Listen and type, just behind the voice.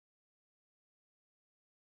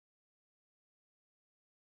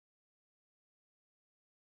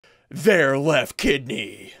their left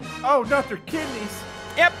kidney. Oh, not their kidneys.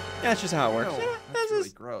 Yep, that's just how it works. No, Yeah, that's really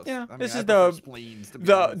gross. Yeah, I mean, this I is prefer spleens, to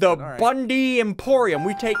be honest, the but all right. Bundy Emporium.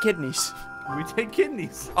 We take kidneys. We take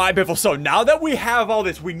kidneys. All right, Biffle, so now that we have all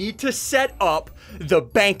this, we need to set up the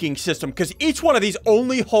banking system, because each one of these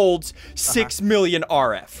only holds 6 million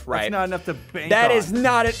RF, right? That's not enough to bank That on. is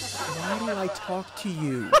not it. Why do I talk to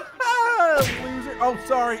you? Loser. Oh,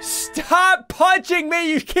 sorry. Stop punching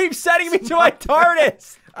me! You keep sending me to my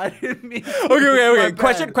TARDIS! I didn't mean to. Okay.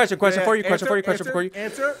 Question for you.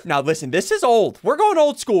 Answer. Now listen, this is old. We're going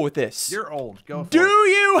old school with this. You're old. Go for Do it.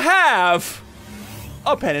 you have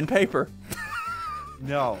a pen and paper?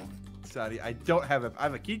 No, Sonny, I don't have a. I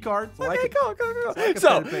have a key card. So Okay, go. like a So,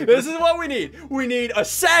 pen and paper. this is what we need. We need a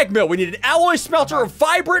sag mill. We need an alloy smelter, a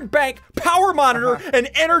vibrant bank, power monitor, and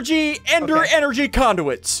energy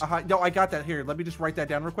conduits. No, I got that here. Let me just write that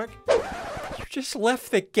down real quick. You just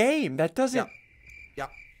left the game. That doesn't... Yeah.